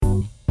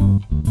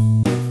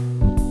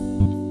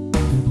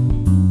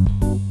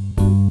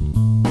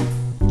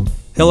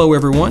Hello,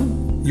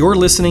 everyone. You're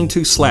listening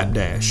to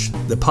Slapdash,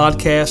 the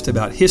podcast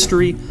about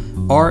history,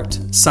 art,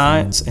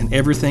 science, and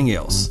everything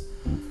else.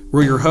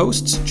 We're your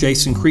hosts,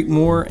 Jason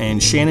Creekmore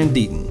and Shannon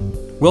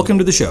Deaton. Welcome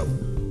to the show.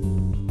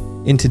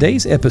 In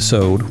today's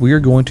episode, we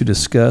are going to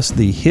discuss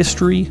the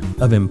history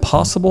of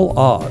impossible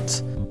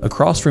odds.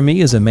 Across from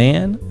me is a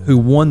man who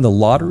won the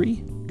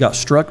lottery, got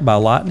struck by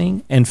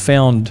lightning, and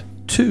found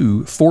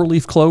 2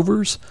 four-leaf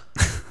clovers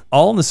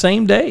all on the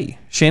same day.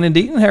 Shannon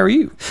Deaton, how are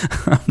you?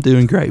 I'm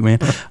doing great, man.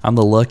 I'm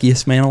the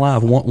luckiest man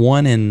alive.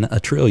 One in a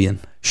trillion.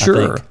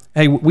 Sure.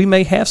 Hey, we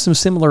may have some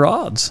similar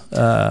odds.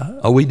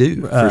 We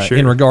do, for sure.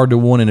 In regard to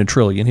 1 in a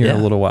trillion here in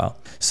a little while.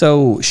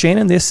 So,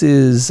 Shannon, this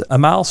is a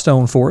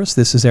milestone for us.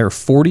 This is our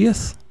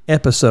 40th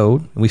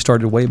episode. We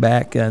started way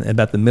back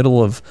about the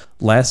middle of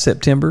last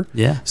September.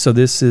 Yeah. So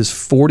this is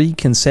 40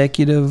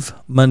 consecutive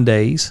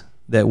Mondays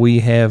that we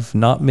have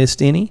not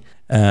missed any.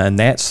 And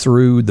that's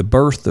through the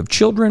birth of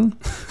children,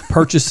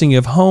 purchasing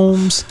of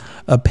homes,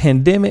 a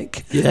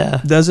pandemic.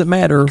 Yeah. Doesn't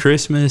matter.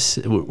 Christmas.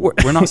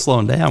 We're not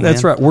slowing down, man.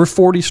 That's right. We're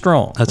 40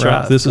 strong. That's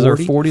right. This is our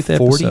 40th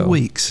episode. 40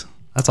 weeks.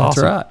 That's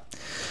awesome. That's right.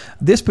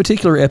 This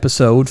particular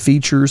episode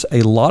features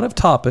a lot of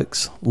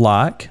topics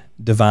like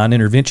divine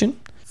intervention,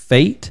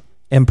 fate,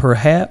 and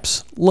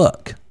perhaps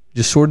luck.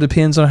 Just sort of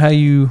depends on how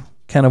you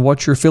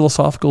what your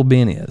philosophical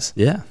bent is.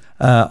 Yeah.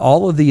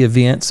 All of the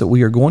events that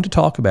we are going to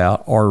talk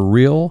about are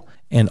real,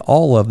 and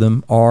all of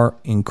them are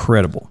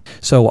incredible.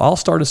 So I'll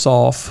start us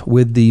off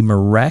with the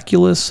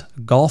miraculous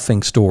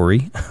golfing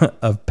story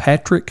of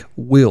Patrick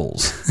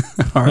Wills.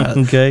 All right.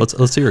 Okay.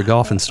 Let's hear a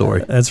golfing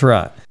story. That's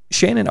right.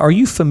 Shannon, are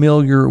you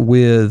familiar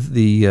with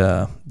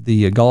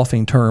the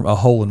golfing term a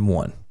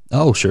hole-in-one?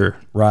 Oh, sure.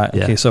 Right.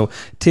 Yeah. Okay. So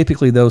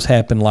typically those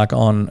happen like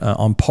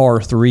on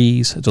par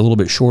threes. It's a little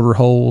bit shorter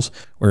holes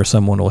where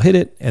someone will hit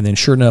it, and then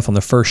sure enough, on the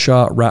first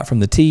shot, right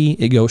from the tee,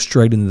 it goes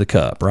straight into the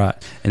cup. Right.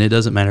 And it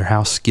doesn't matter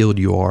how skilled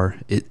you are.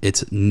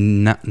 It's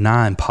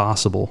nigh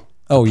impossible.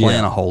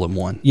 Playing a hole in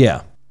one.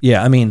 Yeah.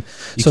 Yeah. I mean,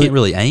 you can't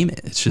really aim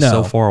it. It's just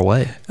so far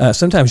away.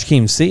 Sometimes you can't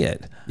even see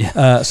it.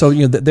 Yeah. So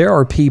there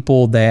are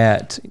people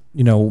that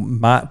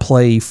might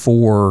play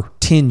for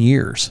 10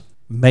 years,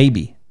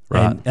 maybe.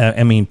 Right.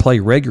 And, play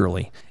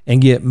regularly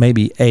and get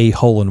maybe a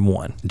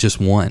hole-in-one. Just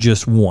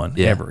one.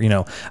 Yeah.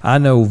 Ever. I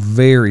know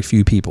very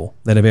few people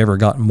that have ever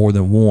gotten more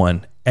than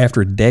one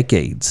after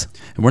decades.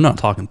 And we're not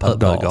talking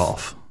putt-putt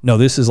golf. No,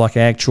 this is like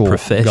actual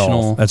professional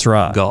golf. That's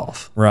right.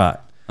 Golf. Right.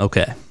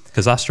 Okay.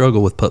 Because I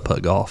struggle with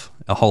putt-putt golf.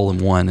 A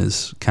hole-in-one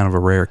is kind of a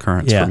rare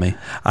occurrence for me.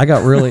 I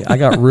got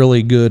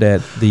really good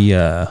at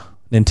the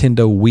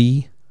Nintendo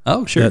Wii.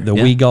 Oh, sure. The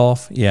Wii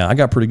golf. Yeah, I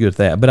got pretty good at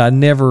that. But I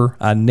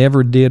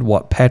never did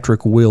what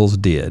Patrick Wills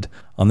did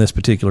on this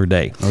particular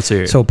day. Let's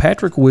hear it. So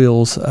Patrick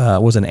Wills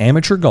was an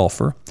amateur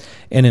golfer,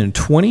 and in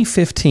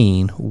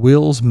 2015,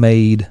 Wills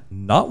made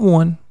not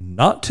 1,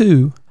 not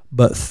 2,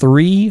 but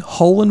 3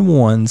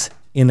 hole-in-ones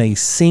in a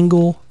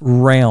single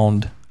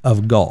round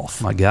of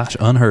golf. My gosh,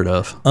 unheard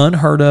of.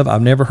 Unheard of.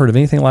 I've never heard of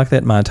anything like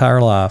that in my entire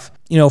life.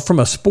 From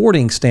a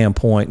sporting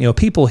standpoint,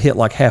 people hit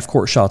like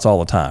half-court shots all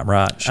the time,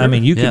 right? Sure. I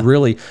mean, you could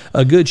really,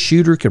 a good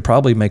shooter could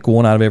probably make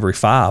 1 out of every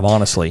 5,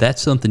 honestly.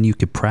 That's something you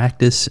could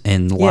practice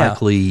and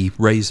likely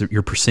raise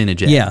your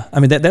percentage at. Yeah. I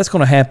mean, that's going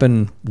to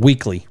happen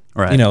weekly,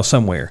 right.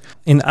 Somewhere.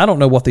 And I don't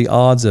know what the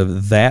odds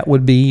of that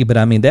would be, but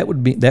I mean, that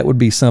would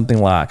be something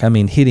like,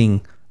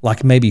 hitting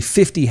like maybe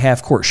 50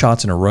 half-court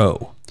shots in a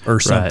row or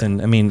something.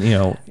 Right. I mean,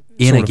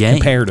 in a game,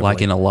 comparatively.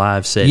 Like in a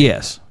live setting.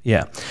 Yes,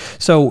 yeah.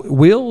 So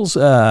Wills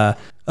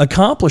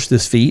accomplished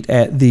this feat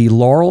at the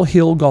Laurel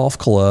Hill Golf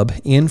Club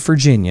in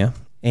Virginia,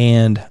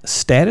 and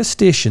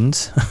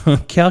statisticians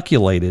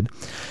calculated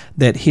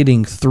that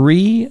hitting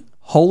 3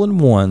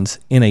 hole-in-ones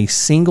in a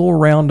single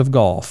round of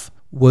golf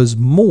was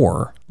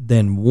more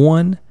than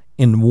 1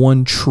 in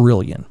 1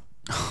 trillion.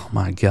 Oh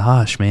my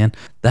gosh, man.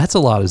 That's a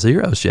lot of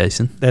zeros,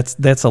 Jason.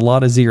 That's a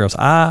lot of zeros.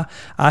 I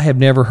have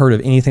never heard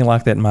of anything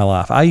like that in my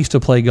life. I used to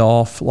play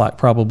golf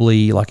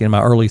probably in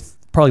my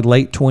probably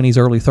late 20s,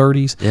 early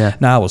 30s. Yeah.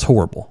 Now I was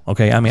horrible.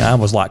 Okay. I mean, I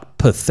was like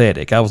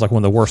pathetic. I was like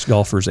one of the worst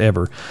golfers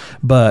ever.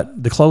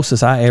 But the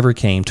closest I ever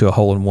came to a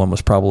hole-in-one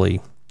was probably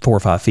 4 or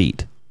 5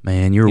 feet.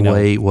 Man, you're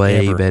way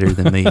better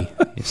than me.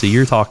 So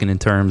you're talking in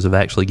terms of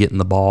actually getting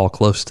the ball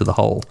close to the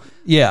hole.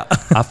 Yeah.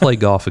 I've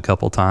played golf a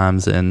couple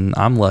times, and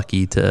I'm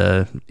lucky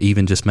to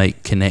even just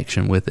make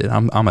connection with it.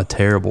 I'm a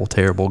terrible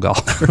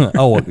golfer.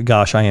 Oh,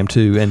 gosh, I am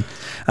too. And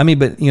I mean,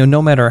 but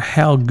no matter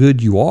how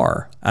good you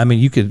are, I mean,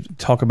 you could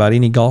talk about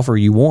any golfer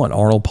you want,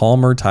 Arnold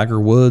Palmer, Tiger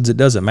Woods, it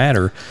doesn't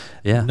matter.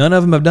 Yeah. None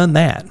of them have done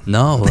that.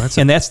 No, that's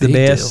the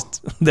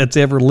best that's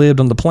ever lived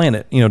on the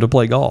planet, to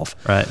play golf.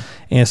 Right.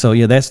 And so,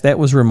 that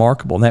was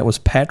remarkable. And that was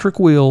Patrick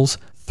Wills,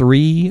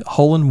 3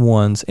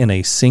 hole-in-ones in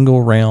a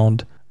single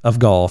round of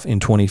golf in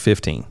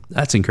 2015.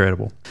 That's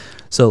incredible.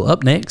 So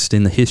up next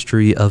in the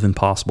history of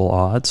impossible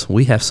odds,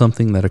 we have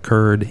something that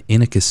occurred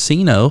in a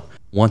casino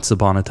once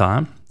upon a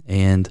time.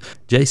 And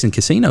Jason,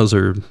 casinos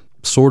are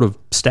sort of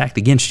stacked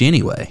against you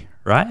anyway,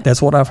 right?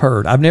 That's what I've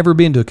heard. I've never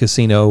been to a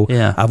casino.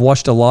 Yeah. I've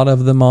watched a lot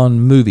of them on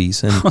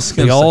movies, and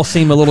they all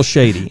seem a little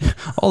shady.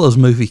 All those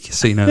movie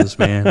casinos,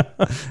 man.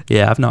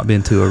 Yeah, I've not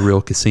been to a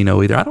real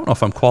casino either. I don't know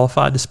if I'm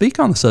qualified to speak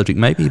on the subject.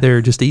 Maybe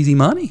they're just easy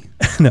money.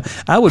 No,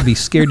 I would be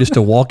scared just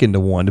to walk into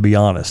one, to be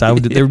honest. I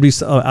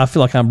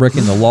feel like I'm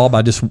breaking the law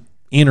by just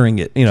entering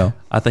it,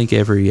 I think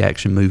every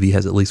action movie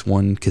has at least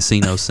one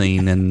casino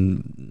scene,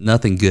 and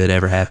nothing good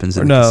ever happens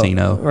in the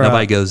casino. Right.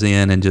 Nobody goes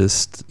in and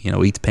just,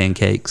 eats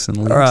pancakes and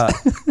leaves. Right.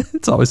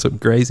 It's always something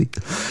crazy.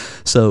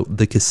 So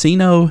the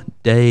Casino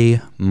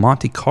de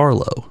Monte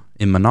Carlo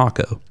in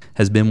Monaco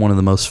has been one of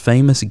the most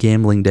famous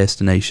gambling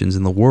destinations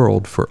in the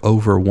world for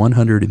over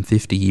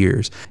 150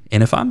 years.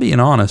 And if I'm being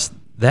honest,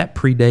 that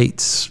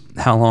predates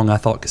how long I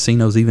thought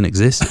casinos even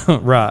existed.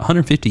 Right.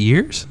 150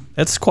 years?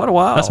 That's quite a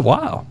while. That's a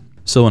while.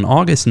 So in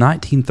August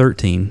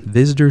 1913,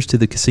 visitors to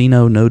the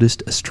casino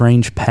noticed a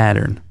strange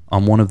pattern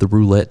on one of the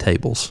roulette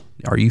tables.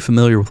 Are you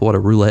familiar with what a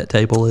roulette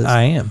table is?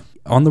 I am.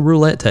 On the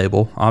roulette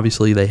table,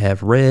 obviously they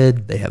have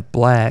red, they have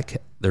black.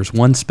 There's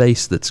one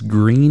space that's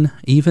green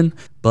even.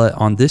 But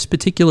on this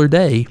particular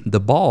day, the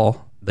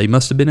ball, they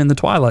must have been in the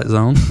Twilight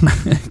Zone,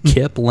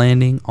 kept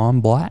landing on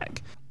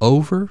black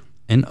over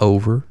and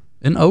over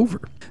and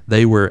over.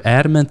 They were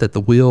adamant that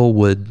the wheel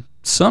would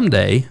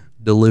someday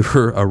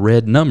deliver a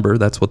red number.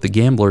 That's what the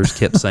gamblers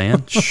kept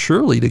saying.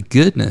 Surely to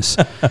goodness,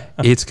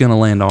 it's going to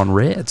land on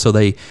red. So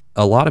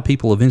a lot of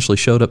people eventually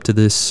showed up to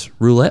this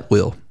roulette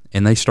wheel,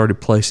 and they started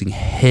placing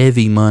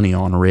heavy money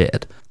on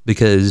red,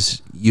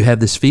 because you have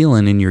this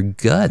feeling in your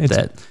gut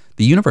that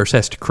the universe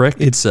has to correct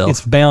itself.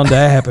 It's bound to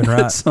happen,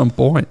 right? At some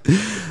point.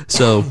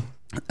 So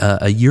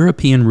a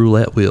European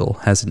roulette wheel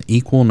has an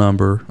equal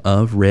number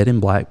of red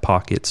and black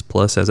pockets,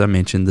 plus, as I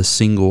mentioned, the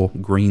single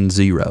green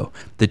zero.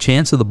 The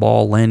chance of the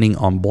ball landing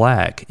on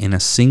black in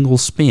a single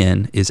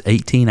spin is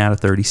 18 out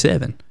of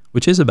 37,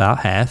 which is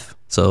about half.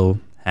 So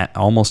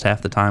almost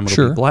half the time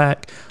it'll be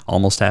black,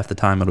 almost half the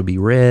time it'll be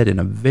red, and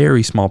a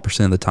very small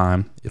percent of the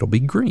time it'll be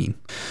green.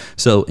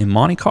 So in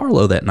Monte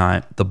Carlo that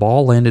night, the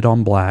ball landed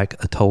on black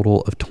a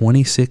total of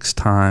 26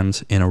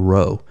 times in a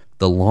row,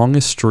 the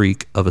longest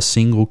streak of a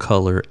single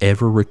color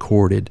ever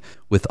recorded,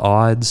 with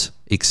odds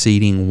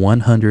exceeding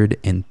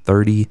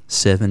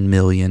 137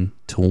 million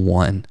to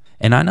 1.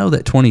 And I know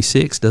that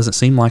 26 doesn't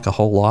seem like a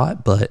whole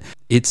lot, but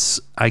it's,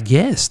 I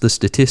guess, the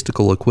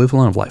statistical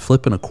equivalent of like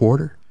flipping a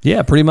quarter.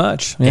 Yeah, pretty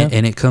much. Yeah.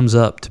 And it comes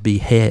up to be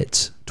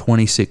heads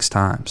 26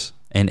 times.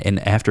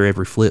 And after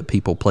every flip,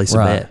 people place a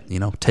bet,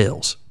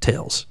 tails,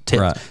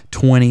 right.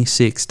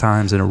 26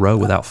 times in a row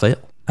without fail.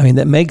 I mean,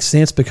 that makes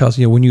sense because,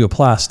 when you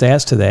apply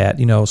stats to that,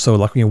 so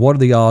like, what are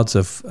the odds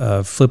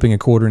of flipping a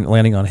quarter and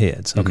landing on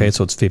heads? Okay,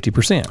 so it's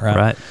 50%, right?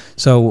 Right.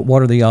 So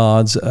what are the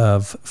odds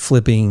of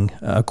flipping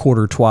a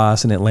quarter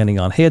twice and it landing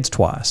on heads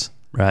twice?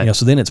 Right.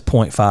 So then it's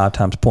 0.5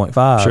 times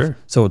 0.5. Sure.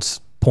 So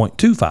it's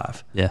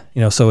 0.25.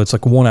 Yeah. So it's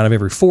like 1 out of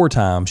every 4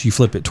 times you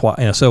flip it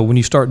twice. So when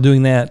you start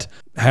doing that,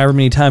 however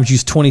many times you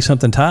use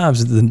 20-something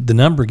times, the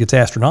number gets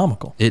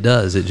astronomical. It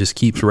does. It just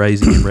keeps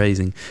raising and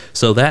raising.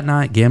 So that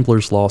night,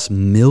 gamblers lost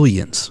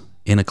millions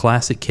in a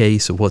classic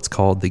case of what's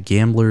called the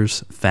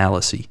gambler's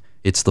fallacy.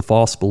 It's the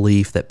false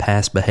belief that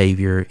past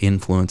behavior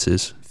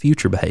influences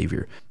future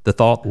behavior. The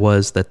thought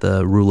was that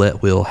the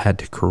roulette wheel had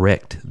to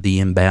correct the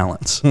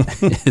imbalance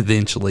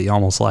eventually,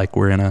 almost like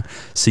we're in a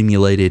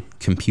simulated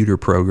computer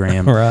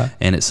program. Right.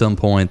 And at some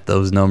point,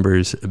 those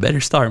numbers better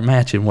start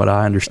matching what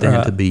I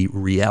understand to be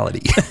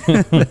reality.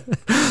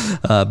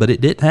 But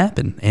it didn't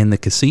happen. And the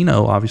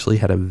casino obviously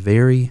had a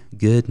very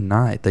good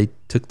night. They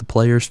took the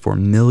players for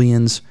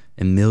millions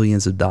and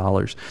millions of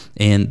dollars.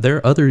 And there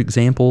are other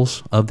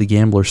examples of the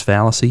gambler's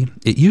fallacy.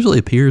 It usually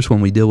appears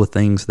when we deal with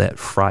things that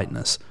frighten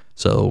us.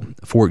 So,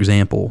 for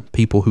example,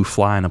 people who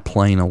fly in a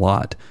plane a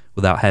lot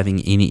without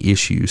having any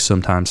issues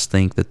sometimes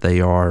think that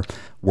they are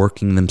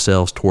working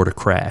themselves toward a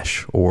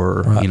crash,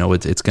 or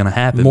it's going to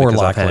happen more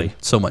because likely. I've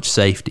had so much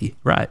safety.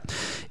 Right.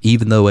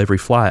 Even though every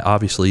flight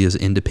obviously is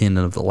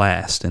independent of the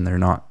last and they're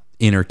not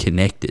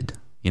interconnected.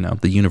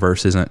 The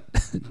universe isn't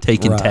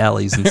taking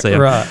tallies and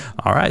saying,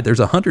 all right, there's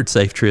 100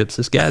 safe trips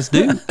this guy's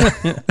due.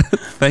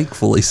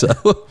 Thankfully so.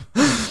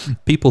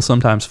 People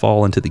sometimes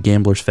fall into the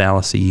gambler's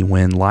fallacy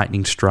when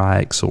lightning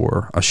strikes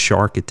or a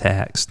shark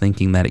attacks,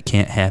 thinking that it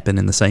can't happen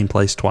in the same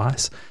place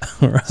twice.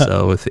 Right.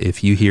 So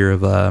if you hear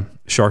of a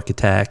shark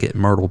attack at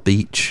Myrtle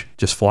Beach,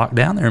 just flock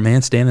down there,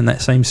 man. Stand in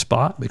that same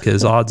spot,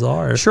 because odds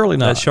are surely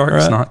not. That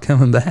shark's not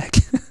coming back.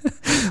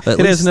 At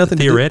it has nothing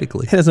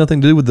theoretically. It has nothing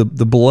to do with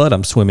the blood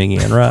I'm swimming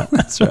in, right?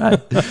 That's right.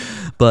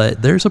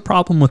 But there's a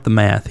problem with the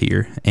math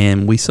here,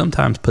 and we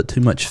sometimes put too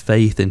much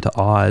faith into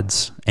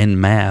odds and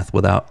math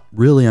without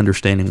really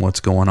understanding what's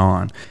going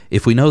on.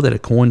 If we know that a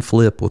coin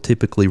flip will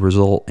typically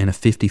result in a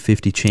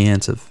 50-50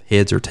 chance of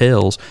heads or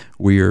tails,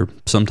 we're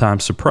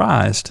sometimes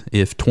surprised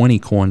if 20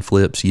 coin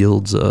flips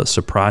yields a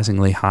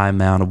surprisingly high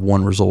amount of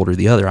one result or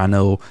the other. I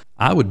know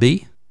I would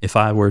be if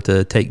I were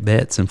to take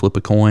bets and flip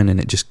a coin and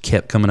it just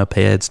kept coming up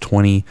heads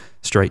 20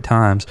 straight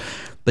times.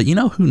 But you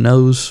know who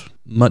knows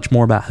much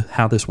more about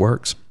how this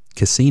works?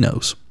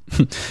 Casinos.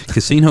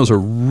 Casinos are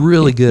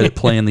really good at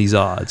playing these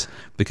odds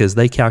because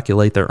they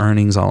calculate their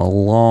earnings on a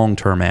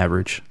long-term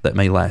average that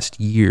may last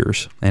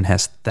years and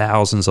has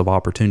thousands of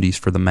opportunities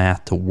for the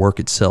math to work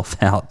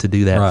itself out to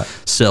do that Right.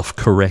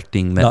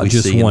 self-correcting that Not we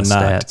just see in one the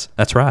night. stats.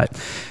 That's right.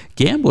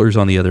 Gamblers,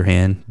 on the other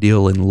hand,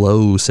 deal in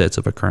low sets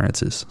of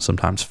occurrences,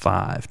 sometimes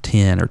 5,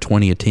 10, or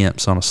 20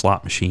 attempts on a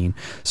slot machine,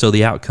 so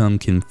the outcome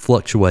can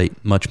fluctuate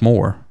much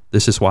more.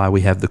 This is why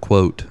we have the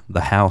quote,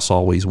 "The house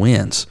always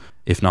wins."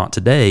 If not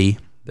today,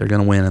 they're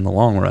going to win in the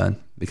long run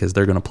because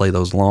they're going to play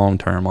those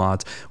long-term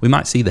odds. We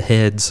might see the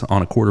heads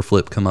on a quarter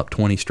flip come up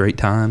 20 straight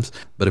times,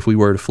 but if we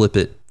were to flip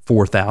it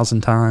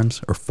 4,000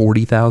 times or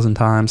 40,000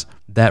 times,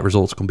 that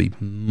result's going to be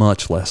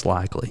much less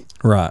likely.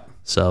 Right.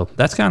 So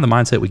that's kind of the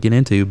mindset we get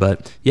into.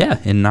 But yeah,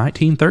 in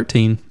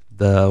 1913,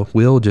 the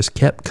wheel just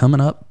kept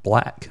coming up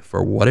black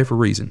for whatever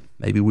reason.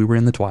 Maybe we were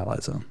in the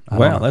twilight zone. I don't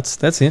Wow, know.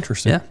 that's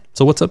interesting. Yeah.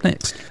 So what's up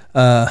next?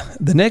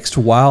 The next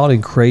wild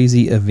and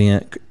crazy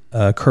event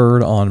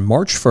occurred on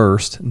March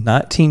 1st,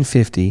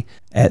 1950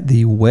 at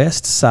the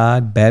West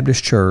Side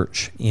Baptist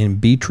Church in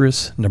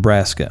Beatrice,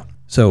 Nebraska.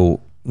 So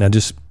now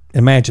just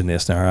imagine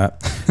this now, all right?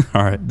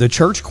 All right. The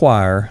church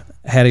choir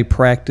had a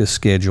practice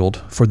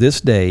scheduled for this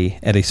day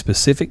at a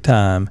specific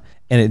time,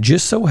 and it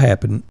just so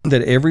happened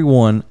that every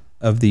one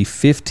of the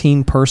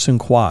 15-person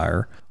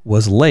choir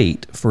was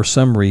late for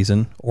some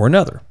reason or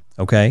another.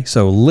 Okay,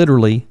 so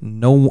literally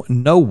no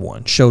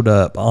one showed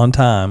up on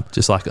time.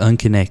 Just like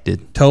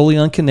unconnected. Totally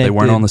unconnected. They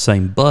weren't on the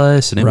same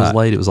bus and it was Right.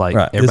 late. It was like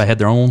Right. everybody had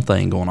their own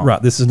thing going on.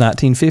 Right. This is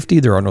 1950.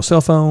 There are no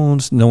cell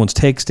phones. No one's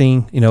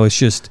texting. You know, it's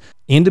just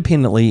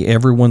independently,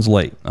 everyone's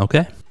late.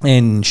 Okay.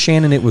 And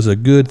Shannon, it was a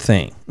good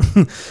thing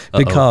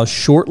because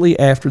shortly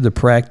after the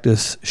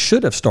practice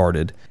should have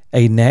started,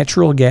 a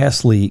natural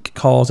gas leak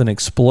caused an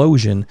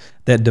explosion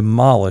that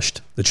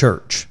demolished the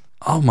church.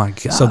 Oh my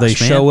gosh. So they man.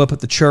 show up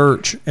at the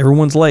church,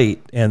 everyone's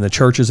late, and the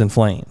church is in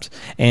flames.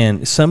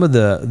 And some of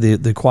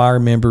the choir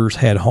members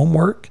had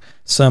homework,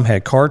 some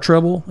had car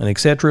trouble, and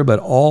etc., but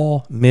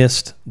all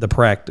missed the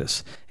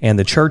practice. And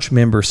the church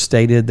members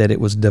stated that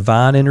it was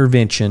divine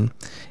intervention,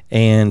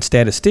 and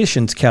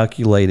statisticians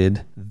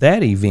calculated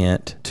that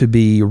event to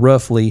be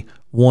roughly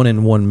 1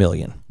 in 1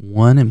 million.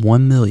 1 in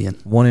 1 million.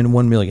 1 in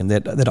 1 million.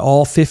 That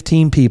all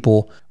 15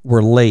 people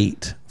were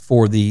late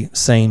for the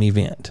same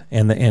event,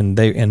 and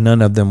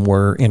none of them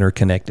were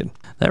interconnected.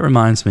 That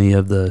reminds me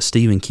of the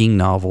Stephen King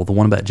novel, the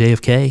one about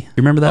JFK. You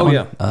remember that one?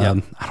 Yeah.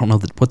 I don't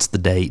know what's the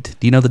date.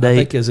 Do you know the date? I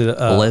think is it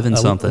 11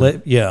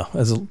 something. Yeah,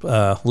 as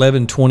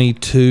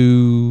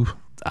 11/22.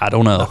 I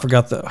don't know. I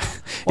forgot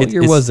what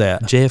year was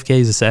that?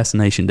 JFK's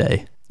assassination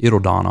day. It'll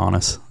dawn on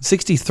us.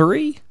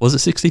 63. Was it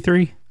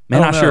 63?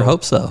 Man, I sure know.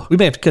 hope so. We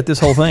may have to cut this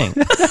whole thing.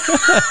 We'll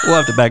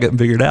have to back up and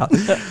figure it out.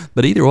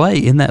 But either way,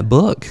 in that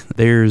book,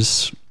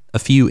 there's a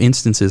few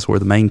instances where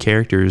the main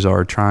characters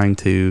are trying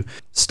to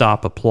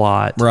stop a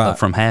plot Right.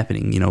 from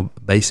happening,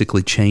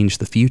 basically change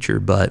the future,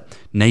 but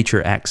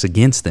nature acts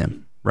against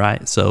them,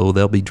 right? So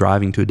they'll be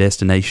driving to a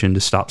destination to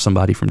stop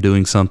somebody from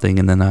doing something,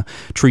 and then a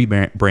tree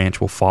branch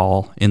will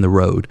fall in the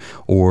road,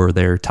 or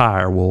their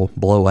tire will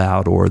blow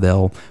out, or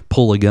they'll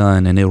pull a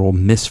gun and it will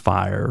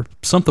misfire.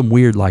 Something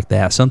weird like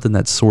that, something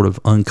that's sort of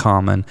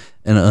uncommon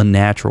and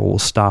unnatural will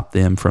stop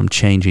them from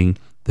changing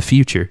the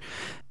future.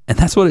 And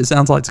that's what it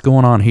sounds like is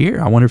going on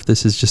here. I wonder if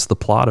this is just the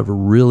plot of a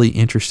really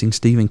interesting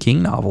Stephen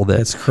King novel that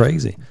That's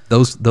crazy.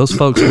 those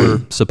folks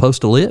were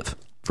supposed to live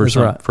for That's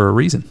right. for a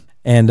reason.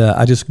 And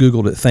I just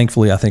Googled it.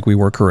 Thankfully, I think we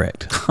were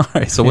correct. All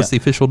right. So what's the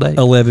official date?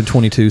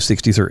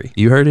 11/22/63.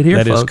 You heard it here,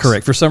 That is folks.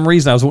 correct. For some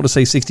reason, I was wanting to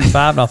say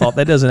 65, and I thought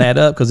that doesn't add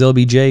up because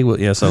LBJ.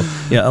 So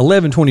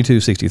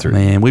 11/22/63.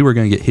 Man, we were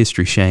going to get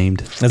history shamed.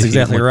 That's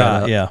exactly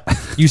right. up. Yeah,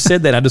 you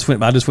said that. I just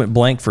went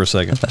blank for a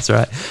second. That's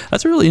right.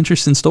 That's a really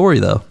interesting story,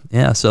 though.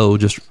 Yeah. So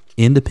just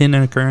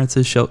independent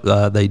occurrences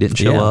they didn't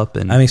show Yeah. up,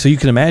 and I mean, so you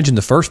can imagine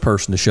the first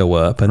person to show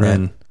up, and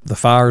then the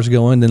fire's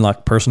going, then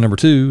like person number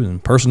 2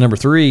 and person number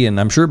 3, and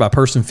I'm sure by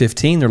person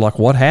 15, they're like,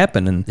 "What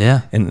happened?" And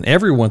Yeah. and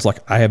everyone's like,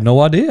 "I have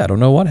no idea. I don't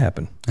know what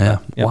happened." yeah,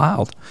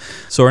 wild.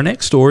 So our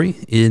next story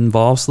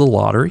involves the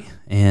lottery.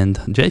 And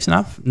Jason,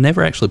 I've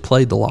never actually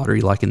played the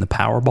lottery like in the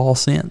Powerball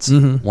sense.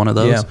 One of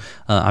those. Yeah.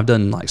 I've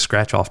done like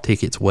scratch off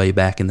tickets way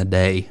back in the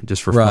day,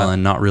 just for Right.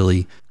 fun, not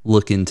really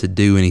looking to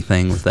do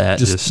anything with that.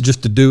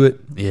 Just to do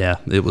it. Yeah,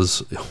 it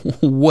was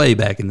way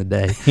back in the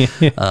day.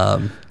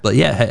 But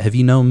yeah, have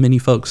you known many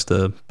folks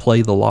to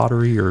play the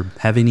lottery or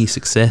have any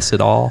success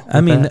at all?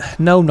 I mean, that?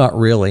 no, not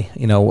really.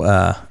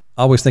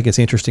 I always think it's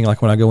interesting,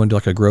 like when I go into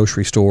like a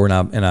grocery store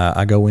and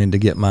I go in to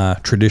get my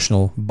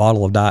traditional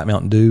bottle of Diet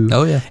Mountain Dew.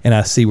 Oh, yeah. And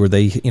I see where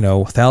they,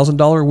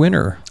 $1,000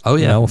 winner. Oh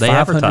yeah, they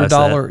advertise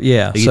 $500. that.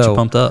 Yeah. They get you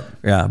pumped up.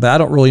 Yeah, but I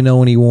don't really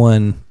know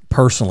anyone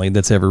personally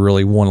that's ever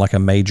really won like a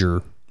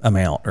major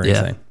amount or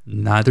anything.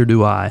 Neither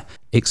do I,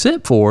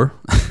 except for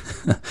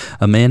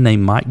a man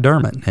named Mike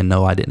Dermott. And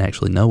no, I didn't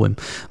actually know him,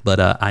 but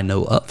I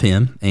know of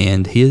him,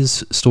 and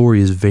his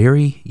story is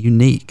very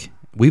unique.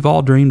 We've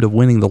all dreamed of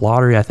winning the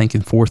lottery. I think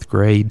in 4th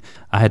grade,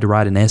 I had to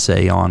write an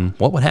essay on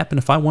what would happen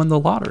if I won the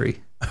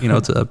lottery.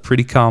 It's a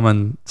pretty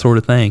common sort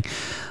of thing.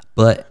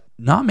 But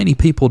not many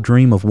people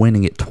dream of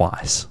winning it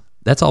twice.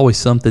 That's always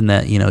something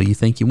that, you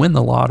think you win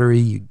the lottery,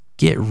 you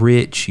get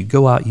rich, you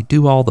go out, you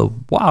do all the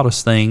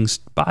wildest things,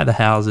 buy the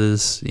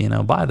houses,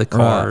 buy the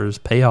cars,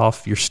 pay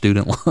off your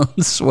student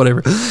loans,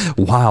 whatever.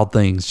 Wild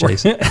things,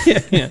 Jason.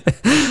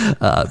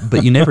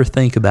 But you never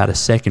think about a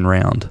second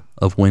round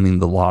of winning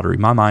the lottery.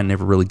 My mind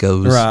never really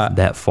goes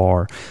that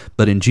far.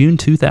 But in June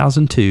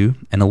 2002,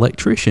 an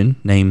electrician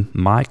named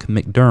Mike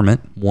McDermott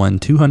won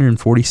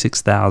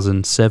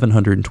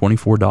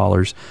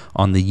 $246,724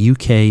 on the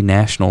UK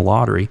National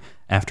Lottery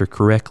after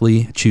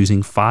correctly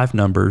choosing 5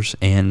 numbers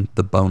and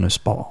the bonus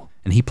ball.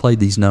 And he played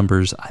these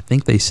numbers, I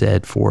think they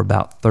said, for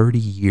about 30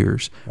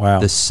 years.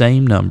 Wow. The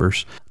same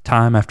numbers,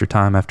 time after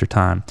time after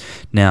time.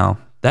 Now,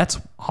 that's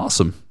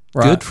awesome.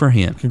 Right. Good for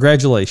him.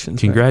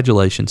 Congratulations.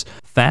 Congratulations. Man.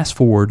 Fast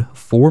forward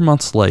 4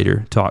 months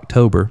later to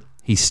October.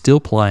 He's still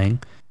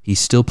playing.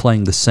 He's still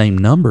playing the same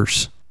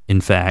numbers.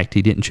 In fact,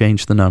 he didn't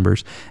change the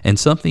numbers. And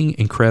something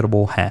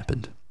incredible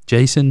happened.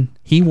 Jason,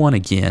 he won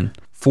again.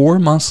 4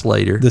 months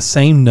later. The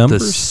same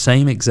numbers? The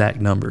same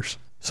exact numbers.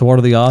 So what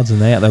are the odds in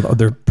that?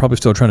 They're probably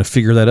still trying to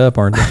figure that up,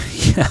 aren't they?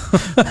 Yeah.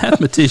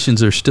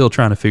 Mathematicians are still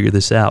trying to figure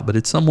this out, but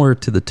it's somewhere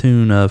to the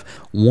tune of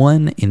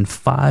 1 in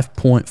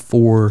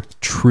 5.4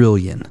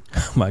 trillion.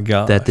 Oh my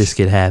gosh. That this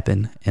could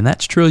happen. And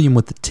that's trillion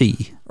with the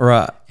T.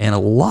 Right. And a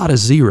lot of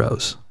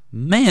zeros.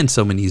 Man,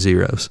 so many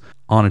zeros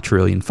on a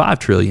trillion. 5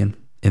 trillion,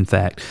 in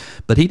fact.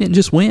 But he didn't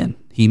just win.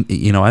 He,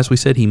 as we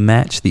said, he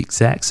matched the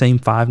exact same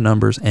 5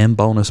 numbers and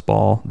bonus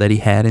ball that he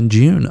had in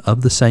June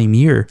of the same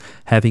year,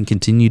 having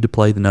continued to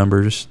play the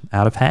numbers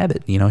out of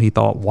habit. He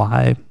thought,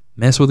 why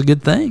mess with a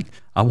good thing?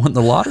 I won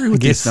the lottery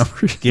with these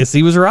numbers. Guess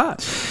he was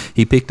right.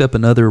 He picked up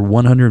another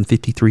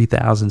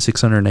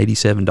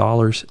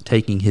 $153,687,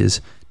 taking his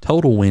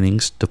total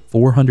winnings to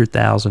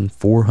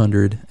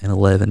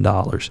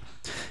 $400,411.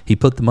 He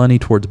put the money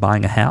towards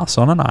buying a house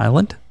on an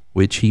island,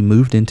 which he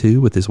moved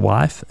into with his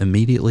wife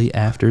immediately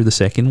after the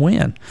second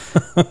win.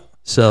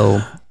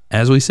 So,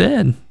 as we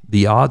said,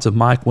 the odds of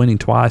Mike winning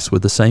twice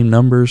with the same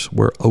numbers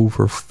were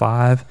over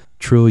 5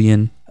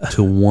 trillion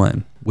to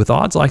 1. With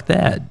odds like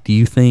that, do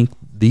you think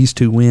these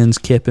 2 wins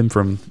kept him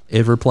from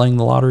ever playing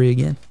the lottery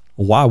again?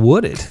 Why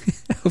would it?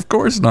 Of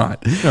course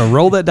not.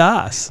 Roll that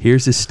dice.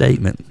 Here's his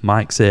statement.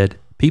 Mike said,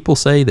 "People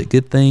say that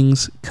good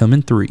things come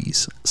in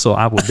threes, so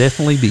I will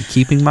definitely be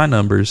keeping my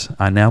numbers.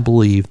 I now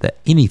believe that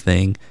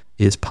anything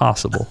is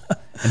possible."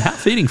 And how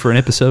fitting for an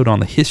episode on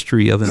the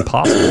history of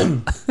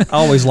impossible. I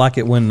always like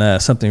it when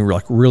something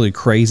like really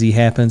crazy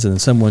happens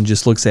and someone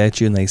just looks at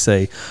you and they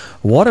say,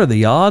 "What are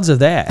the odds of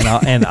that?"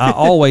 And I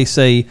always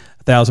say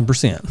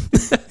 1,000%.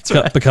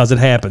 Right. Because it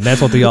happened.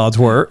 That's what the odds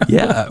were.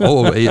 Yeah.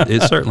 Oh,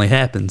 it certainly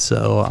happened.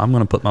 So I'm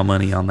going to put my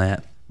money on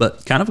that.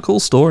 But kind of a cool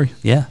story.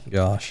 Yeah.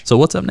 Gosh. So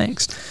what's up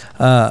next?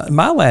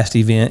 My last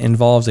event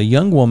involves a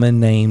young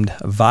woman named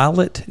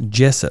Violet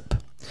Jessup.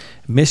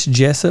 Miss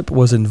Jessup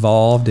was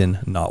involved in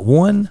not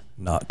 1,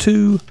 not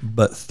 2,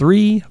 but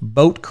 3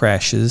 boat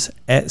crashes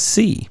at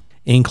sea,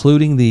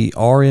 including the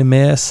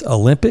RMS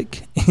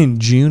Olympic in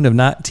June of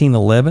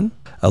 1911,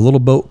 a little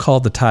boat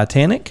called the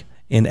Titanic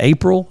in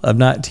April of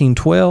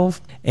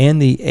 1912,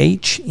 and the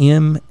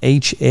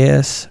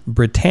HMHS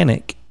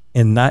Britannic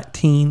in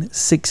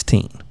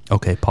 1916.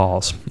 Okay,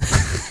 pause.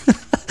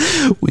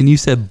 When you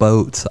said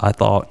boats, I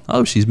thought,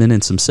 oh, she's been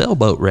in some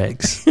sailboat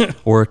wrecks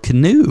or a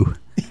canoe.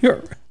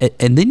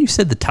 And then you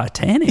said the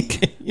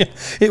Titanic. Yeah,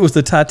 it was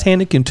the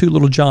Titanic and 2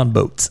 little John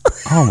boats.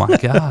 Oh my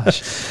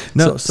gosh!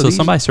 No, so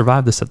somebody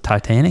survived this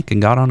Titanic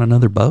and got on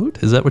another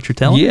boat. Is that what you're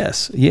telling me?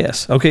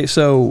 Yes. Okay,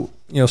 so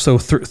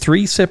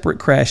 3 separate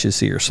crashes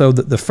here. So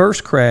the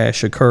first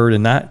crash occurred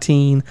in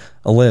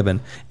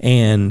 1911,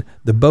 and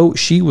the boat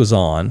she was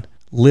on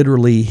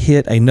literally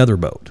hit another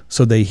boat.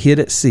 So they hit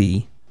at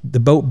sea. The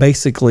boat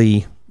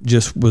basically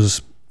just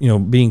was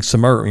being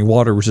submerged. I mean,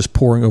 water was just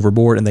pouring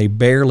overboard, and they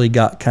barely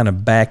got kind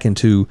of back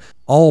into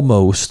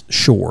almost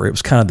shore. It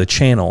was kind of the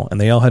channel,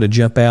 and they all had to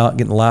jump out,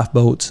 get in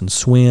lifeboats and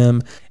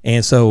swim.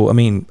 And so,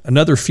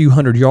 another few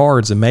hundred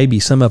yards, and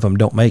maybe some of them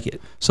don't make it.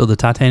 So the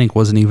Titanic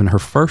wasn't even her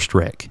first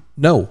wreck?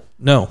 No.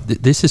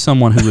 This is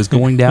someone who was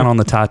going down on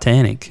the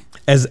Titanic.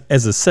 As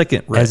a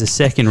second wreck. As a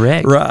second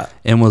wreck. Right.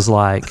 And was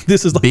like,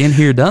 this is been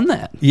here, done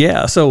that.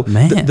 Yeah. So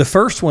Man. The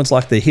first one's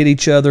like they hit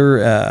each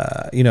other.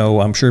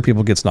 I'm sure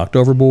people gets knocked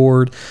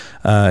overboard.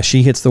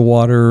 She hits the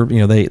water.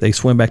 They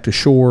swim back to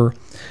shore.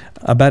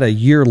 About a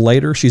year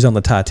later, she's on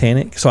the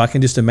Titanic. So I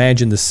can just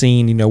imagine the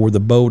scene, where the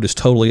boat is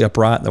totally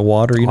upright in the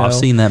water. I've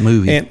seen that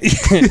movie. And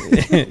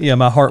yeah,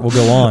 my heart will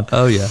go on.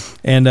 Oh yeah.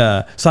 And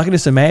so I can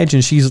just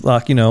imagine she's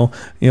like,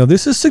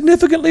 this is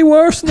significantly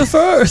worse than the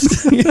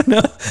first.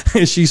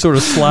 And she's sort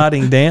of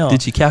sliding down.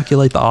 Did you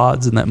calculate the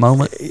odds in that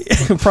moment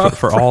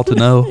for all to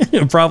know?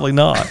 Probably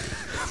not.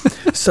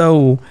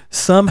 So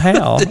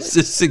somehow this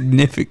is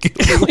significant.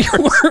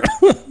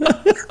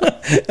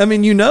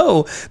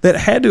 That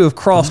had to have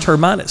crossed her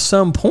mind at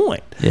some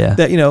point. Yeah.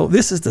 That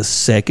this is the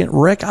second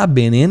wreck I've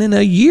been in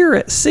a year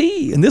at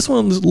sea, and this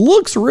one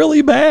looks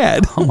really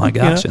bad. Oh my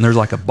gosh! And there's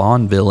like a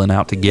Bond villain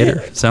out to get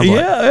her. Sounds like.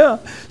 Yeah.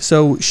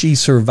 So she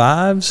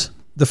survives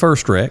the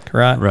first wreck,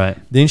 right? Right.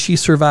 Then she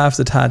survives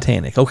the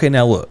Titanic. Okay,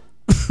 now look.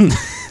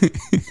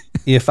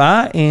 If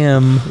I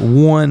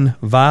am one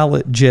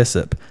Violet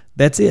Jessup,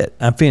 that's it.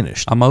 I'm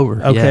finished. I'm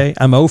over. Okay. Yeah.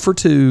 I'm 0 for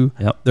 2.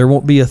 Yep. There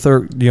won't be a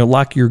third,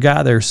 like your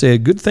guy there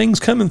said, good things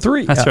come in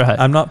 3. That's right.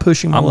 I'm not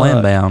pushing my I'm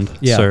luck. land-bound,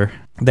 sir.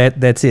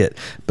 That's it.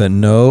 But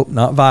no,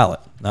 not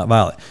Violet. Not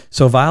Violet.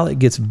 So Violet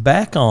gets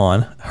back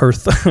on her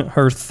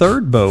her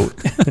third boat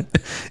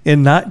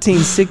in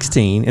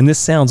 1916, and this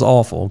sounds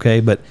awful,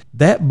 okay? But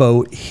that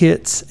boat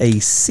hits a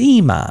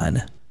sea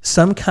mine,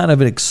 some kind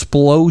of an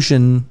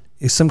explosion,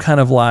 some kind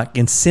of like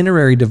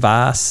incendiary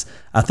device,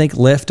 I think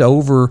left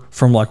over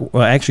from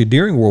actually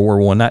during World War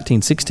I,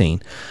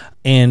 1916,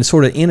 and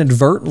sort of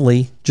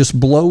inadvertently just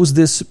blows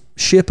this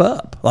ship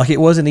up. Like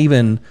it wasn't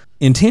even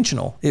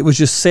intentional. It was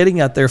just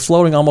sitting out there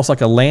floating almost like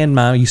a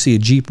landmine. You see a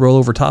Jeep roll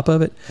over top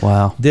of it.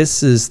 Wow.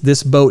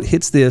 This boat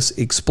hits this,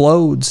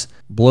 explodes,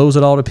 blows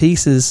it all to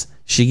pieces.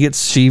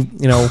 According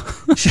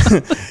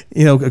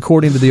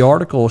to the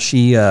article,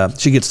 she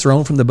gets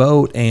thrown from the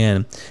boat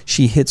and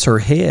she hits her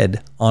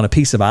head on a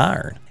piece of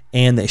iron.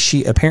 And that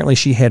she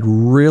had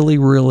really,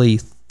 really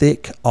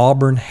thick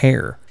auburn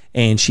hair.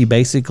 And she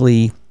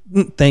basically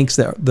thinks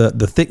that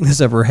the thickness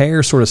of her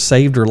hair sort of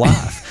saved her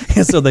life.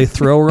 And so they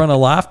throw her on a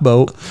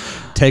lifeboat,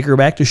 take her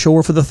back to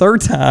shore for the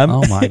third time.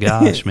 Oh my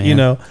gosh,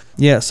 man.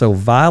 So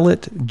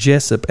Violet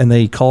Jessup, and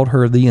they called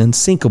her the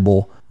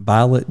unsinkable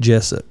Violet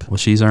Jessup. Well,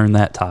 she's earned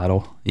that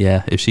title.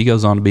 Yeah, if she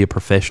goes on to be a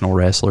professional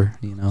wrestler,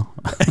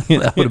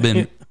 that would have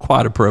been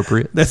quite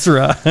appropriate. That's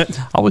right.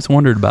 I always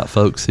wondered about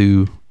folks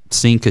who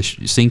sink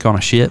on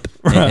a ship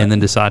and then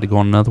decide to go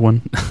on another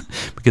one,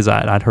 because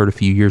I'd heard a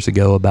few years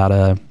ago about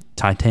a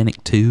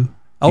Titanic 2.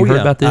 You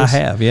heard about this? I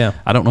have, yeah.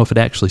 I don't know if it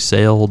actually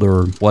sailed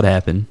or what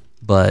happened,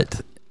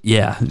 but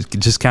yeah,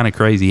 just kind of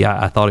crazy.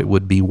 I thought it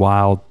would be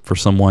wild for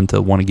someone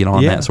to want to get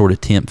on that sort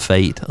of tempt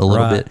fate a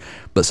little bit.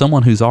 But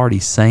someone who's already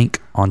sank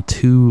on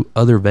 2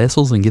 other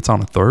vessels and gets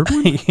on a third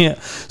one? Yeah.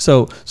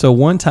 So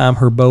one time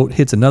her boat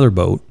hits another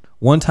boat.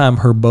 One time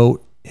her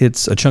boat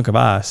hits a chunk of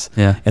ice.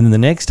 Yeah. And then the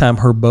next time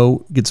her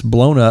boat gets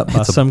blown up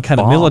by some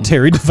kind of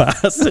military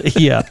device.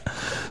 Yeah.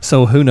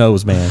 So who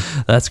knows, man?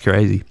 That's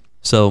crazy.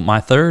 So my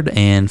third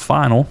and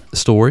final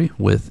story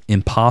with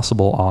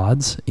impossible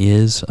odds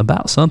is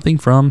about something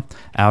from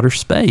outer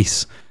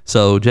space.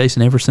 So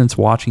Jason, ever since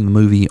watching the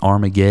movie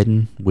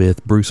Armageddon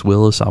with Bruce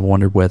Willis, I've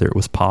wondered whether it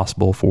was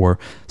possible for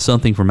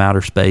something from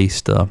outer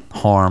space to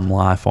harm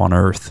life on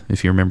Earth.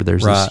 If you remember,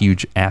 there's this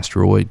huge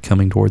asteroid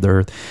coming toward the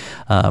Earth.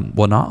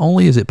 Well, not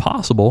only is it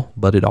possible,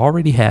 but it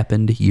already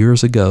happened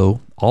years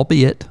ago,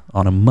 albeit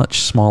on a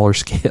much smaller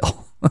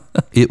scale.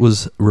 It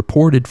was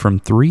reported from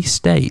 3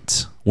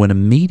 states when a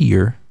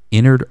meteor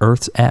entered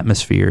Earth's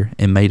atmosphere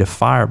and made a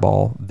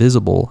fireball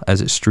visible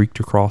as it streaked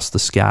across the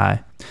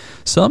sky.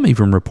 Some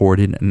even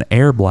reported an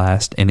air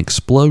blast, an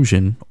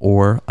explosion,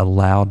 or a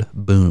loud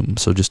boom.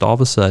 So just all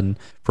of a sudden,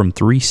 from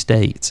 3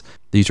 states,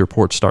 these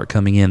reports start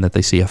coming in that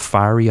they see a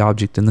fiery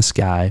object in the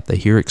sky, they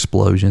hear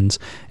explosions,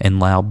 and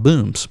loud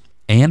booms.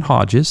 Ann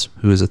Hodges,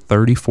 who is a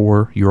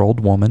 34-year-old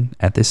woman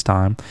at this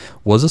time,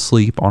 was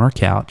asleep on her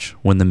couch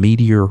when the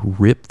meteor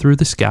ripped through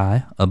the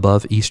sky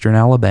above eastern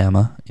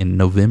Alabama in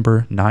November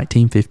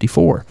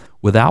 1954.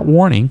 Without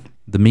warning,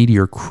 the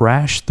meteor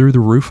crashed through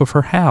the roof of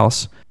her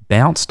house,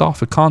 bounced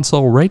off a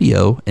console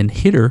radio, and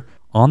hit her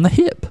on the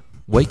hip,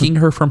 waking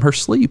her from her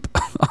sleep,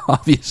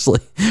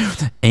 obviously.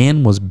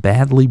 Ann was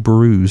badly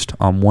bruised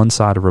on one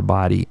side of her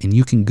body, and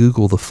you can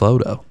Google the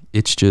photo.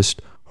 It's just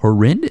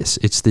horrendous.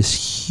 It's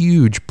this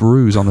huge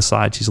bruise on the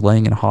side. She's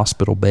laying in a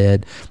hospital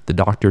bed. The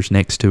doctor's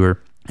next to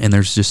her, and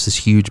there's just this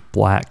huge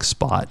black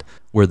spot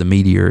where the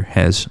meteor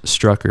has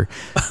struck her.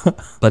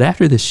 But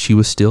after this, she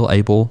was still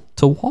able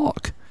to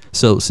walk.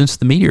 So since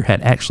the meteor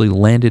had actually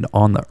landed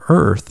on the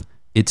Earth,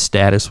 its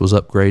status was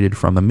upgraded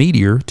from a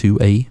meteor to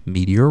a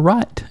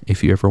meteorite,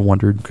 if you ever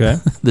wondered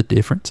the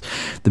difference.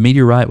 The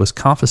meteorite was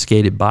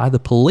confiscated by the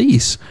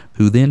police,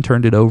 who then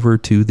turned it over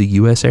to the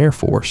U.S. Air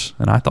Force.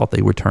 And I thought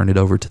they would turn it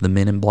over to the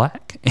Men in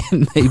Black.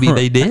 And maybe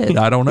they did.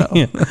 I don't know.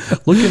 Yeah.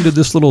 Look into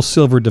this little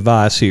silver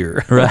device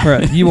here.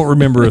 Right. You won't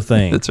remember a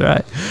thing. That's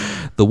right.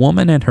 The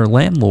woman and her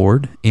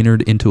landlord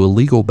entered into a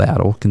legal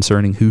battle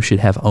concerning who should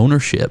have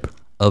ownership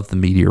of the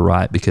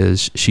meteorite,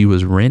 because she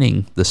was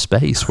renting the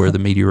space where the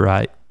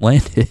meteorite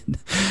landed.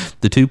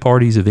 The 2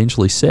 parties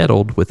eventually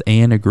settled, with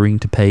Ann agreeing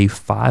to pay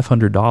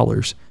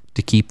 $500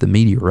 to keep the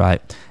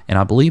meteorite. And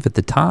I believe at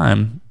the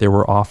time there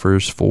were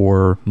offers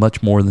for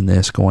much more than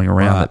this going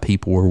around, that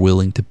people were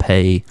willing to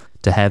pay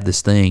to have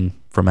this thing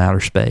from outer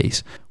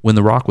space. When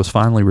the rock was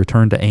finally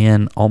returned to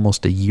Ann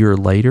almost a year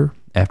later,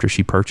 after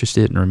she purchased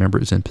it, and remember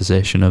it was in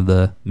possession of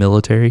the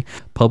military,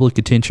 public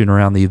attention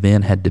around the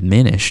event had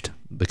diminished,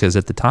 because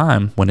at the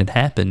time when it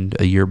happened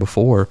a year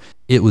before,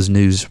 it was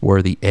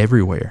newsworthy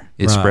everywhere.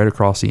 It spread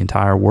across the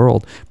entire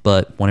world.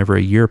 But whenever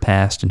a year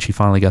passed and she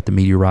finally got the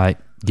meteorite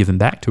given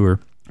back to her,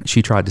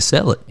 she tried to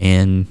sell it,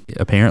 and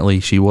apparently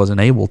she wasn't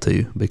able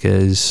to,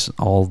 because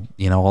all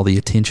the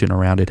attention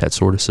around it had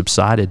sort of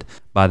subsided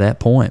by that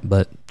point,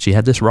 but she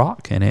had this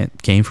rock and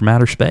it came from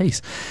outer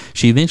space.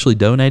 She eventually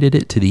donated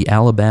it to the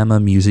Alabama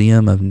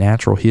Museum of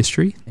Natural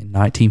History in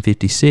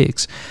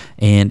 1956.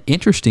 And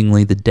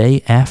interestingly, the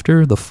day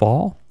after the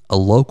fall, a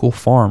local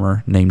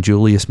farmer named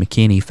Julius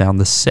McKinney found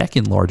the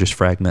second largest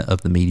fragment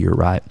of the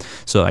meteorite.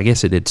 So I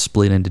guess it had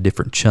split into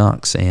different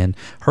chunks, and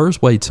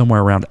hers weighed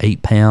somewhere around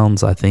 8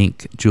 pounds. I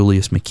think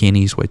Julius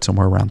McKinney's weighed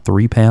somewhere around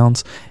 3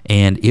 pounds,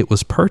 and it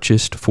was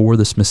purchased for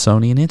the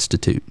Smithsonian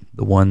Institute,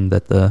 the one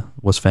that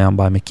was found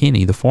by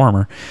McKinney, the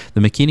farmer.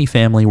 The McKinney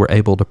family were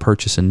able to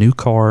purchase a new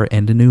car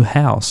and a new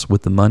house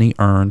with the money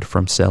earned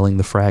from selling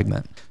the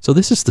fragment. So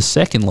this is the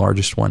second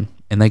largest one,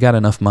 and they got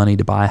enough money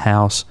to buy a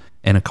house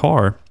and a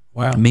car.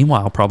 Wow.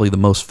 Meanwhile, probably the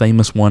most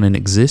famous one in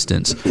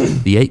existence,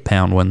 the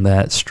 8-pound one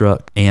that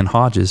struck Ann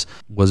Hodges,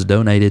 was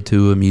donated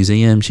to a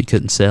museum. She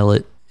couldn't sell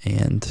it,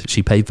 and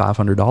she paid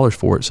 $500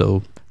 for it.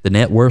 So the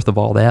net worth of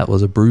all that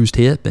was a bruised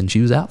hip, and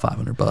she was out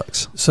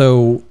 $500.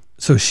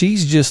 So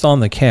she's just on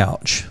the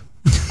couch.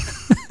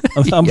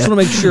 I'm just want to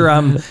make sure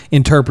I'm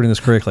interpreting this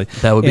correctly.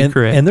 That would be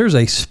correct. And there's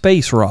a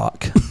space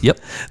rock. Yep.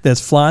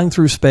 That's flying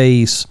through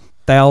space,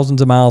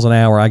 thousands of miles an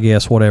hour, I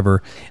guess,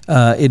 whatever.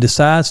 It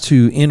decides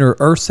to enter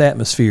Earth's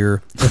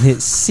atmosphere, and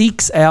it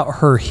seeks out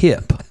her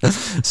hip.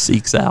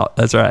 Seeks out.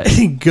 That's right.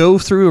 And go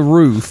through a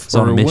roof. It's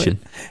on a mission.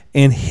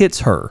 And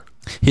hits her.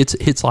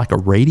 Hits like a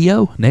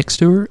radio next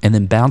to her, and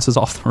then bounces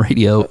off the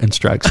radio and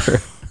strikes her.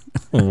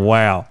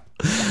 Wow.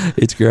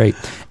 It's great.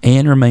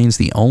 Anne remains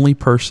the only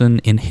person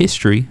in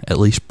history, at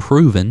least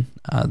proven.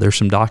 There's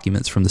some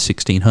documents from the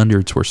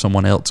 1600s where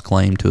someone else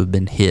claimed to have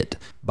been hit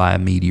by a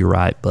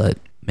meteorite, but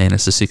man,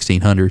 it's the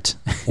 1600s.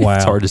 Wow.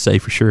 It's hard to say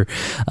for sure.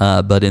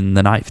 But in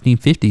the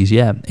 1950s,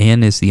 yeah,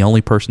 Anne is the only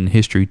person in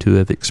history to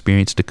have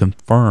experienced a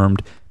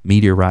confirmed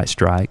meteorite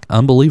strike.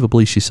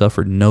 Unbelievably, she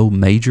suffered no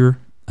major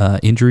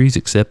injuries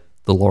except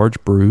the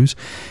large bruise,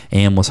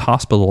 and was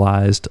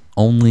hospitalized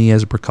only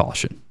as a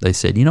precaution. They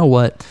said, you know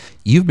what?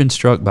 You've been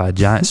struck by a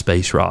giant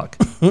space rock.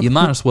 You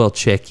might as well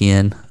check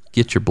in,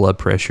 get your blood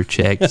pressure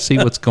checked, see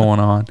what's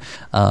going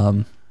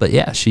on. But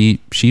yeah,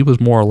 she was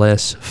more or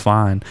less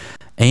fine.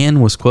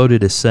 Anne was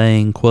quoted as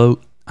saying,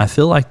 quote, "I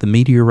feel like the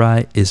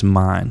meteorite is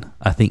mine.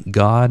 I think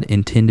God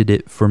intended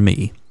it for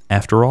me.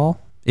 After all,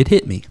 it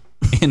hit me."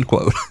 End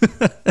quote.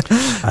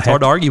 It's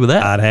hard to argue with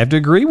that. I'd have to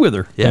agree with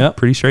her. Yeah,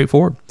 pretty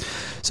straightforward.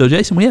 So,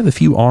 Jason, we have a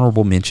few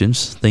honorable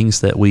mentions,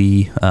 things that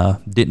we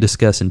didn't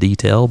discuss in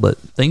detail, but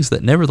things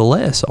that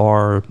nevertheless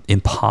are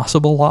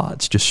impossible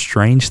odds, just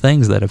strange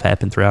things that have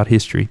happened throughout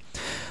history.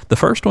 The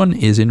first one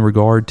is in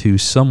regard to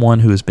someone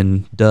who has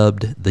been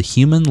dubbed the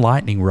human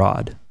lightning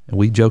rod. And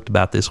we joked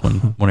about this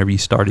one whenever you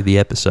started the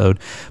episode,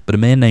 but a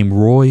man named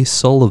Roy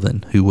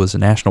Sullivan, who was a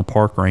national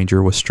park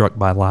ranger, was struck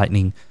by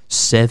lightning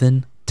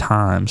 7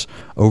 times.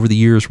 Over the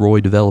years, Roy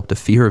developed a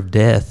fear of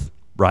death,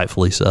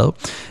 rightfully so,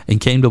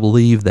 and came to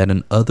believe that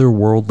an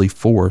otherworldly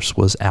force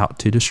was out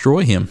to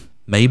destroy him.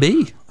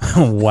 Maybe.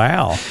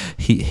 Wow.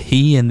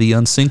 He and the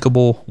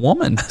unsinkable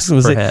woman,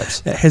 perhaps.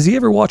 Has he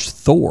ever watched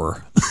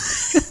Thor?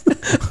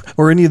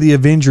 Or any of the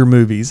Avenger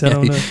movies? I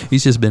don't know.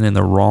 He's just been in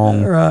the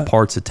wrong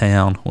parts of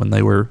town when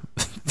they were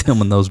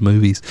filming those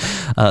movies.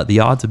 The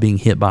odds of being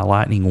hit by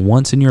lightning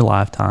once in your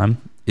lifetime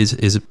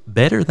is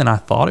better than I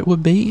thought it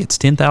would be. It's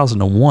 10,000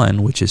 to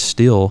 1, which is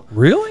still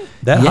really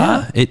that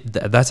high.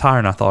 That's higher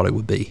than I thought it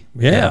would be.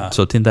 Yeah.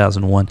 So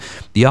 10,000 to 1.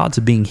 The odds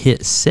of being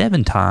hit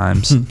 7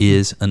 times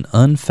is an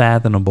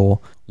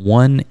unfathomable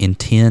 1 in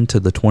 10 to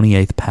the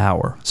 28th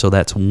power. So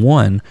that's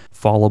 1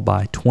 followed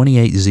by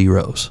 28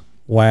 zeros.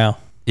 Wow.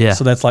 Yeah.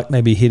 So that's like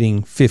maybe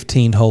hitting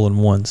 15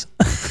 hole-in-ones.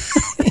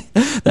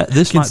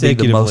 This might be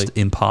the most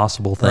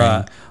impossible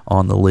thing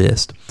on the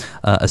list.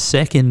 A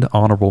second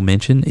honorable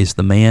mention is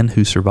the man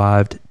who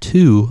survived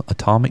 2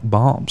 atomic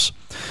bombs.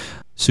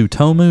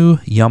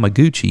 Tsutomu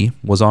Yamaguchi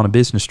was on a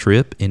business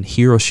trip in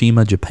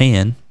Hiroshima,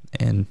 Japan,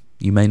 and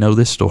you may know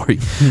this story,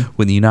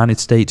 when the United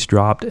States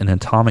dropped an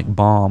atomic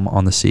bomb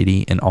on the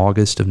city in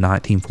August of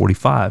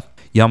 1945.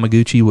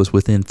 Yamaguchi was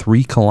within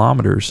 3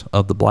 kilometers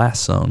of the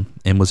blast zone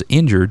and was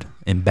injured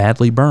and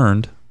badly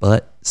burned,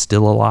 but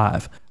still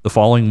alive. The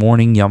following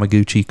morning,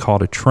 Yamaguchi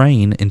caught a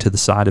train into the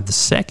site of the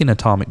second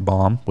atomic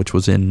bomb, which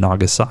was in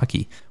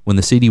Nagasaki. When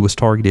the city was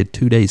targeted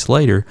 2 days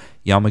later,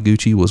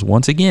 Yamaguchi was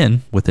once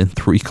again within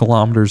 3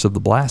 kilometers of the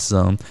blast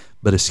zone,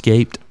 but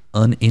escaped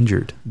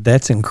uninjured.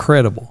 That's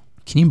incredible.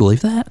 Can you believe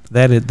that?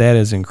 That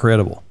is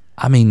incredible.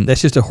 I mean,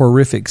 that's just a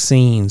horrific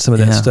scene. Some of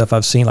that stuff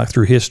I've seen like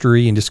through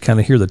history and just kind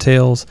of hear the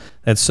tales.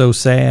 That's so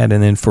sad.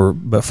 And then for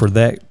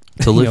that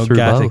to live through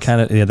guy both. to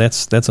kind of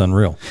that's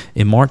unreal.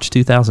 In March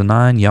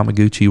 2009,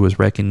 Yamaguchi was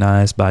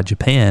recognized by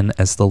Japan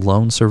as the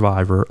lone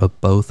survivor of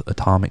both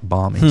atomic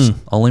bombings.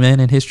 Only man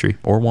in history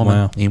or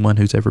woman, anyone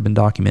who's ever been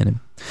documented.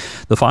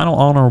 The final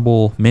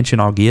honorable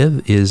mention I'll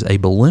give is a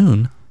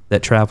balloon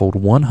that traveled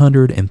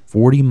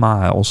 140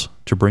 miles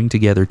to bring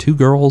together 2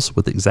 girls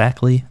with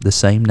exactly the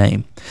same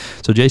name.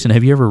 So, Jason,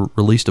 have you ever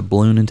released a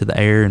balloon into the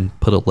air and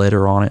put a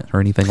letter on it or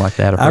anything like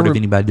that? I've heard of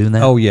anybody doing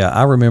that? Oh, yeah.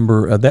 I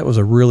remember that was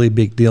a really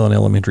big deal in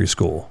elementary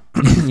school.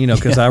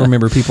 Because I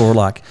remember people were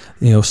like,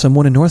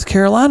 someone in North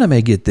Carolina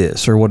may get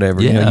this or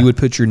whatever. Yeah. You would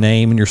put your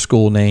name and your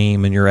school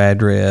name and your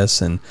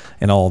address and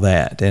all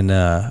that. And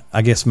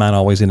I guess mine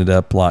always ended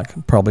up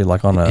probably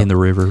on in the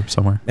river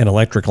somewhere, an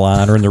electric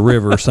line or in the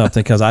river or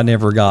something, because I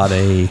never got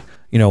a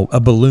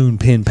balloon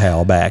pen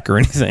pal back or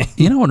anything.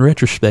 In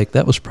retrospect,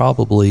 that was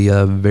probably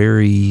a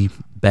very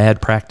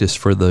bad practice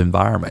for the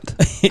environment.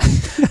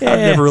 I've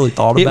never really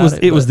thought about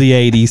it. It was the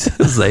 80s. It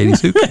was the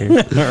 80s. Who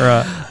cares?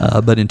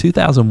 Right. But in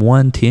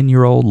 2001,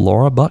 10-year-old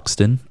Laura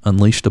Buxton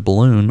unleashed a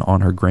balloon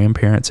on her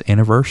grandparents'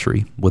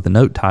 anniversary with a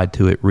note tied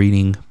to it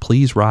reading,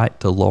 "Please write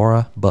to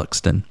Laura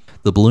Buxton."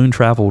 The balloon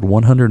traveled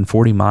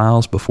 140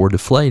 miles before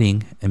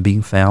deflating and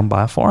being found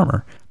by a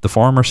farmer. The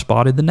farmer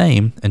spotted the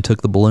name and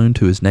took the balloon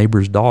to his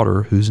neighbor's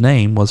daughter, whose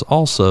name was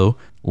also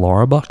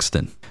Laura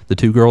Buxton. The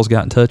two girls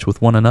got in touch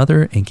with one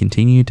another and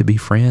continue to be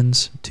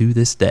friends to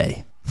this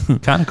day.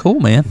 Kind of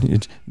cool, man.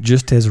 It's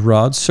just as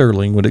Rod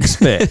Serling would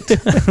expect.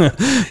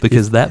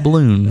 Because that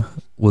balloon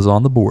was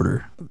on the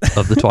border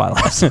of the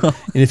Twilight Zone.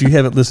 And if you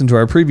haven't listened to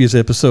our previous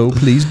episode,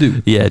 please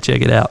do. Yeah,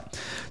 check it out.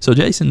 So,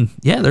 Jason,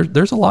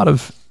 there's a lot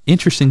of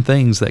interesting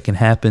things that can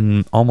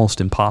happen almost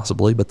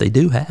impossibly, but they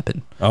do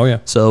happen. Oh, yeah.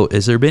 So,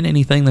 has there been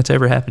anything that's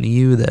ever happened to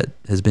you that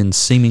has been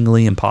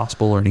seemingly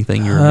impossible or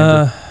anything you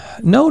remember?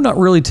 No, not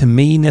really to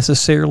me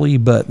necessarily,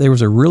 but there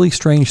was a really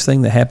strange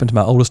thing that happened to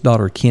my oldest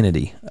daughter,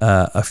 Kennedy,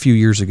 a few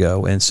years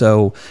ago. And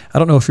so I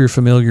don't know if you're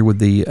familiar with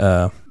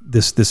the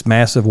this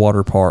massive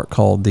water park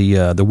called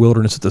the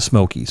Wilderness of the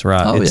Smokies,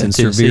 right? Oh, it's yeah, in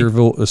Tennessee.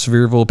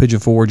 Sevierville, Pigeon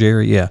Forge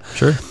area. Yeah.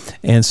 Sure.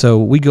 And so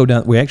we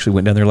actually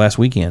went down there last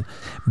weekend,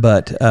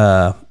 but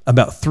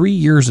about 3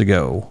 years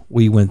ago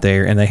we went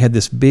there, and they had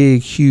this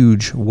big,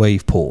 huge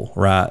wave pool,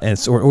 right? And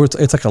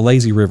it's like a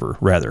lazy river,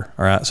 rather.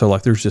 All right. So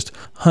there's just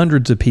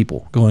hundreds of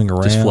people going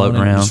around, Just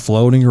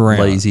floating around.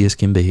 Lazy as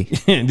can be.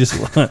 just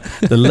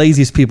the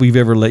laziest people you've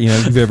ever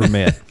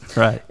met.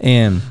 Right.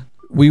 And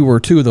we were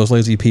two of those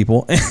lazy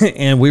people,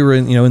 and we were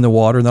in the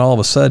water, and then all of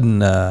a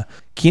sudden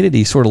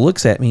Kennedy sort of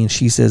looks at me and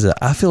she says,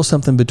 "I feel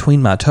something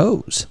between my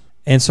toes."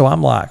 And so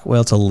I'm like,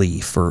 well, it's a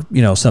leaf or,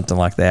 something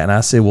like that. And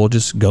I said, well,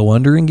 just go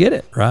under and get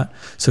it, right?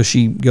 So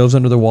she goes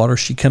under the water.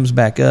 She comes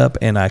back up,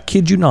 and I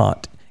kid you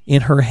not,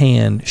 in her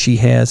hand, she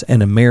has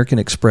an American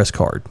Express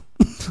card.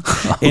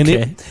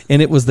 Okay.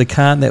 And it was the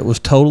kind that was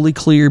totally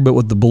clear, but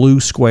with the blue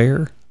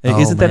square.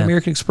 Is it that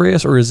American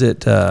Express, or is it...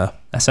 that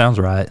sounds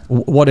right.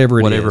 Whatever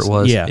it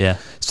was. Yeah.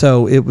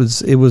 So it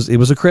was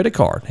a credit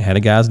card. It had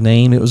a guy's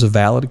name. It was a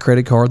valid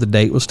credit card. The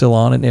date was still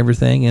on it and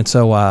everything. And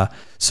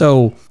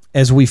so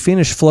as we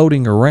finished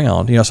floating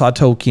around, so I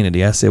told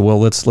Kennedy, I said, well,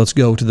 let's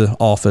go to the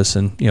office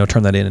and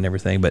turn that in and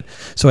everything. But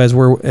so as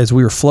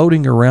we were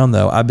floating around,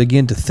 though, I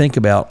began to think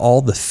about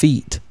all the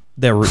feet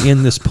that were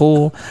in this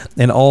pool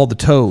and all the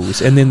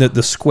toes, and then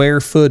the square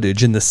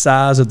footage and the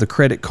size of the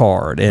credit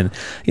card, and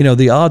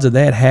the odds of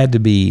that had to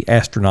be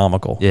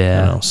astronomical.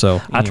 Yeah.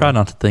 So I try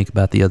not to think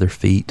about the other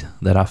feet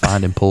that I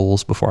find in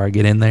pools before I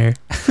get in there.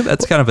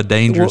 That's kind of a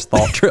dangerous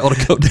thought trail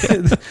to go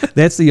down.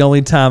 That's the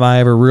only time I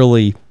ever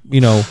really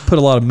put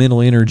a lot of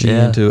mental energy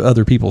into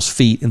other people's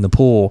feet in the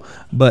pool.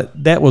 But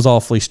that was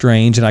awfully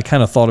strange, and I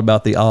kind of thought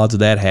about the odds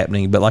of that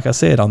happening. But like I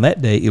said, on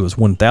that day, it was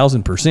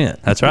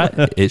 1,000%. That's right.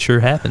 It sure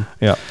happened.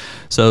 Yeah.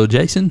 So,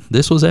 Jason,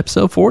 this was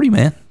episode 40,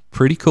 man.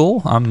 Pretty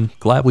cool. I'm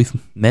glad we've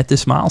met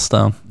this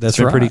milestone. That's it's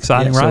been a pretty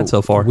exciting ride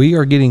so far. We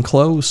are getting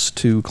close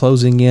to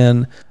closing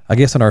in, I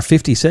guess, on our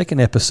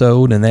 52nd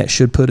episode, and that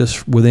should put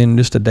us within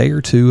just a day or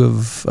two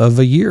of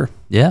a year.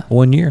 Yeah.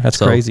 1 year. That's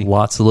crazy.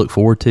 Lots to look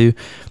forward to.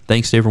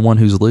 Thanks to everyone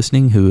who's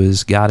listening, who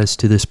has got us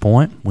to this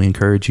point. We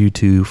encourage you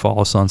to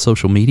follow us on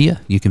social media.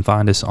 You can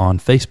find us on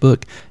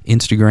Facebook,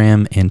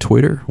 Instagram, and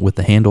Twitter with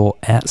the handle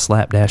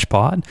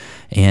 @slapdashpod.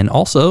 And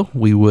also,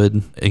 we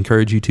would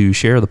encourage you to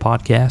share the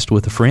podcast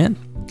with a friend.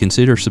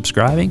 Consider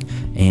subscribing,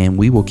 and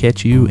we will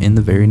catch you in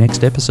the very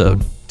next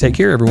episode. Take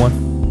care,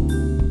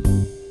 everyone.